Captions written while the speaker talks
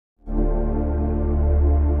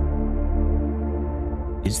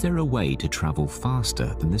Is there a way to travel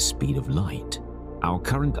faster than the speed of light? Our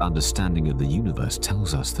current understanding of the universe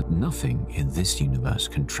tells us that nothing in this universe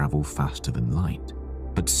can travel faster than light.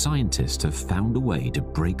 But scientists have found a way to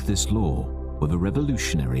break this law with a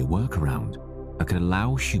revolutionary workaround that could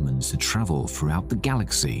allow humans to travel throughout the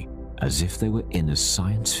galaxy as if they were in a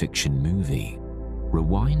science fiction movie.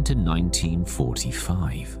 Rewind to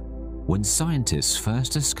 1945. When scientists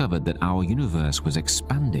first discovered that our universe was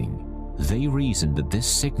expanding, they reasoned that this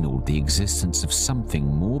signaled the existence of something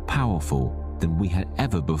more powerful than we had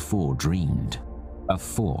ever before dreamed. A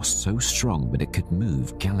force so strong that it could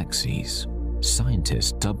move galaxies.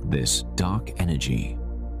 Scientists dubbed this dark energy,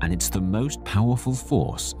 and it's the most powerful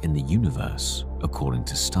force in the universe, according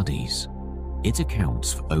to studies. It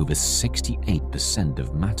accounts for over 68%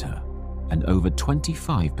 of matter and over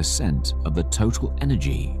 25% of the total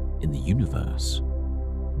energy in the universe.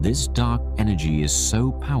 This dark energy is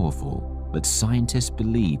so powerful that scientists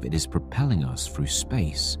believe it is propelling us through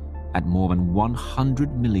space at more than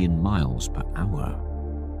 100 million miles per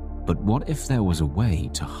hour. But what if there was a way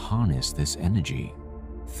to harness this energy?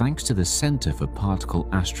 Thanks to the Center for Particle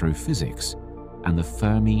Astrophysics and the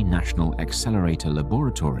Fermi National Accelerator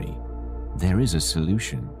Laboratory, there is a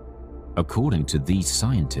solution. According to these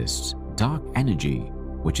scientists, dark energy,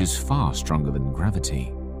 which is far stronger than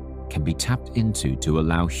gravity, can be tapped into to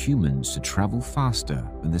allow humans to travel faster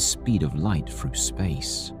than the speed of light through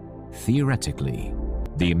space. Theoretically,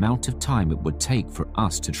 the amount of time it would take for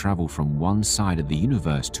us to travel from one side of the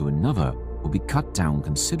universe to another will be cut down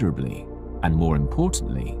considerably, and more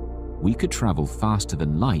importantly, we could travel faster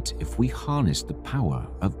than light if we harnessed the power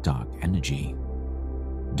of dark energy.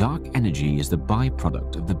 Dark energy is the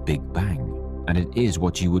byproduct of the Big Bang, and it is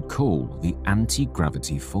what you would call the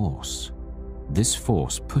anti-gravity force. This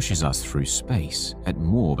force pushes us through space at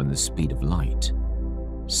more than the speed of light.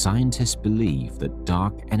 Scientists believe that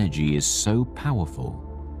dark energy is so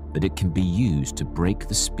powerful that it can be used to break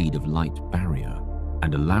the speed of light barrier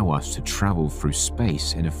and allow us to travel through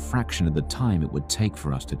space in a fraction of the time it would take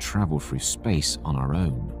for us to travel through space on our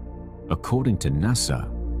own. According to NASA,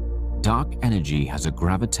 dark energy has a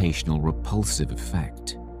gravitational repulsive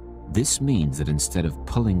effect. This means that instead of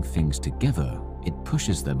pulling things together, it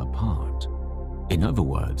pushes them apart. In other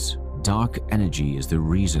words, dark energy is the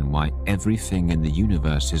reason why everything in the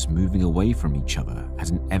universe is moving away from each other at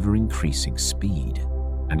an ever-increasing speed.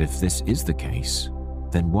 And if this is the case,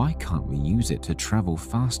 then why can't we use it to travel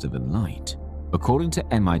faster than light? According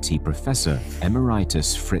to MIT professor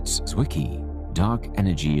Emeritus Fritz Zwicky, dark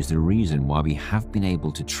energy is the reason why we have been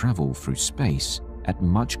able to travel through space at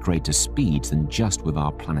much greater speeds than just with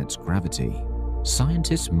our planet's gravity.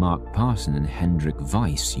 Scientists Mark Parson and Hendrik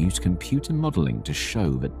Weiss used computer modeling to show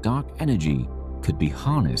that dark energy could be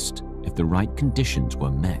harnessed if the right conditions were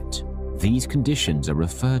met. These conditions are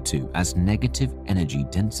referred to as negative energy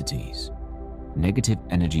densities. Negative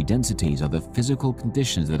energy densities are the physical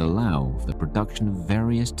conditions that allow for the production of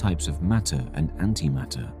various types of matter and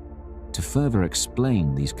antimatter. To further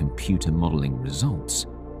explain these computer modeling results,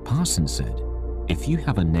 Parson said, if you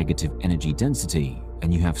have a negative energy density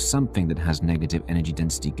and you have something that has negative energy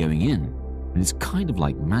density going in, and it's kind of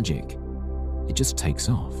like magic. It just takes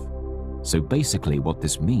off. So basically what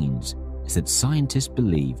this means is that scientists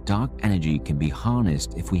believe dark energy can be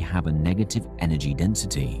harnessed if we have a negative energy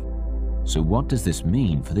density. So what does this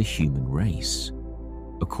mean for the human race?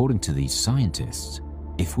 According to these scientists,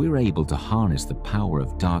 if we're able to harness the power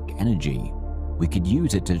of dark energy, we could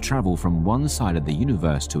use it to travel from one side of the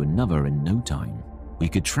universe to another in no time. We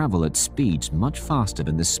could travel at speeds much faster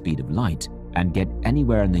than the speed of light and get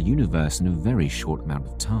anywhere in the universe in a very short amount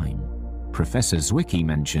of time. Professor Zwicky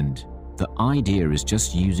mentioned, the idea is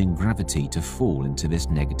just using gravity to fall into this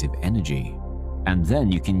negative energy. And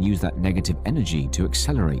then you can use that negative energy to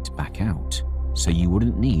accelerate back out, so you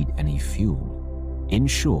wouldn't need any fuel. In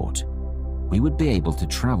short, we would be able to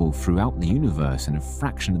travel throughout the universe in a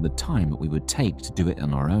fraction of the time that we would take to do it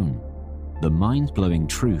on our own. The mind-blowing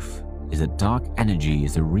truth is that dark energy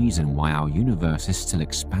is the reason why our universe is still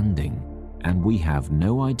expanding, and we have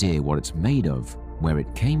no idea what it's made of, where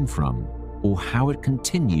it came from, or how it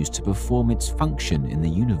continues to perform its function in the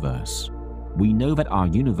universe. We know that our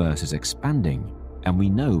universe is expanding, and we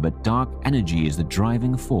know that dark energy is the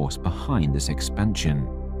driving force behind this expansion.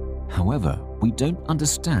 However, we don't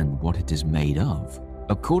understand what it is made of.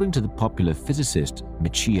 According to the popular physicist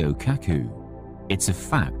Michio Kaku, it's a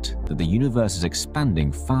fact that the universe is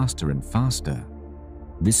expanding faster and faster.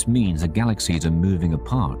 This means the galaxies are moving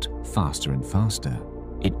apart faster and faster.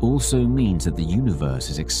 It also means that the universe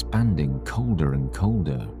is expanding colder and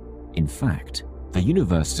colder. In fact, the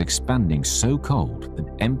universe is expanding so cold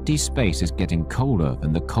that empty space is getting colder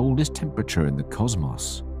than the coldest temperature in the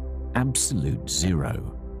cosmos. Absolute zero,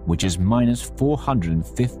 which is minus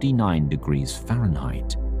 459 degrees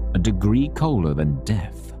Fahrenheit, a degree colder than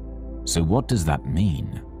death. So what does that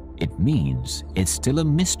mean? It means it's still a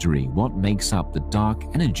mystery what makes up the dark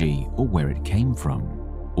energy or where it came from.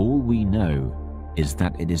 All we know is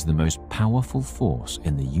that it is the most powerful force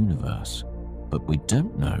in the universe, but we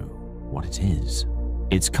don't know what it is.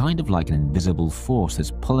 It's kind of like an invisible force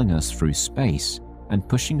that's pulling us through space and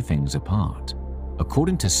pushing things apart.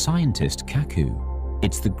 According to scientist Kaku,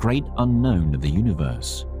 it's the great unknown of the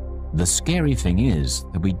universe. The scary thing is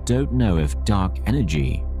that we don't know if dark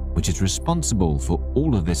energy, which is responsible for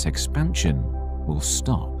all of this expansion, will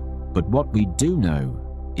stop. But what we do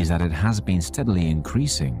know is that it has been steadily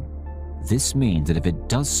increasing. This means that if it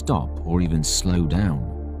does stop or even slow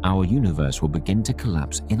down, our universe will begin to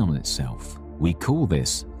collapse in on itself. We call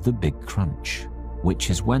this the Big Crunch,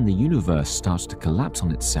 which is when the universe starts to collapse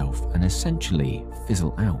on itself and essentially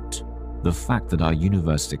fizzle out. The fact that our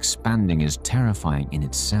universe is expanding is terrifying in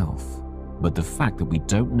itself, but the fact that we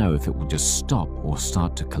don't know if it will just stop or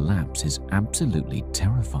start to collapse is absolutely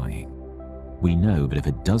terrifying. We know that if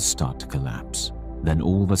it does start to collapse, then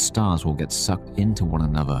all the stars will get sucked into one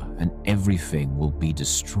another and everything will be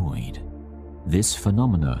destroyed. This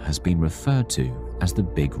phenomena has been referred to as the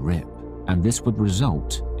Big Rip, and this would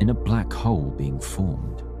result in a black hole being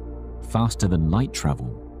formed. Faster than light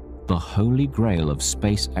travel, the holy grail of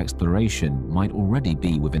space exploration might already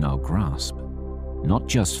be within our grasp. Not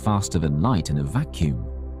just faster than light in a vacuum,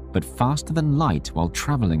 but faster than light while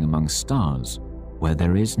traveling among stars, where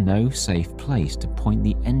there is no safe place to point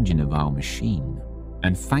the engine of our machine.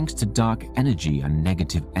 And thanks to dark energy and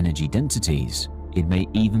negative energy densities, it may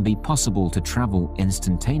even be possible to travel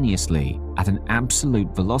instantaneously at an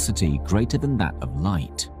absolute velocity greater than that of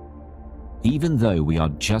light. Even though we are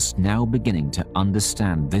just now beginning to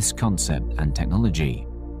understand this concept and technology,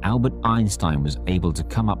 Albert Einstein was able to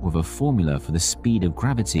come up with a formula for the speed of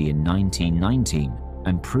gravity in 1919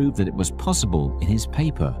 and prove that it was possible in his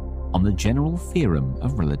paper on the general theorem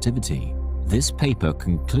of relativity. This paper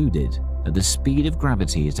concluded that the speed of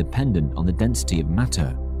gravity is dependent on the density of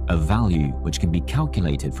matter, a value which can be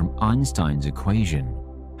calculated from Einstein's equation.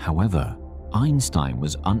 However, Einstein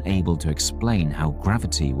was unable to explain how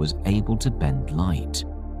gravity was able to bend light.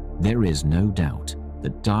 There is no doubt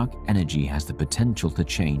that dark energy has the potential to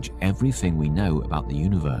change everything we know about the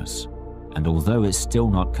universe. And although it's still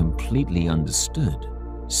not completely understood,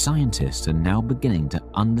 scientists are now beginning to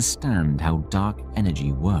understand how dark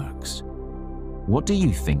energy works. What do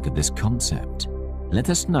you think of this concept? Let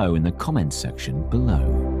us know in the comments section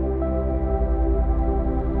below.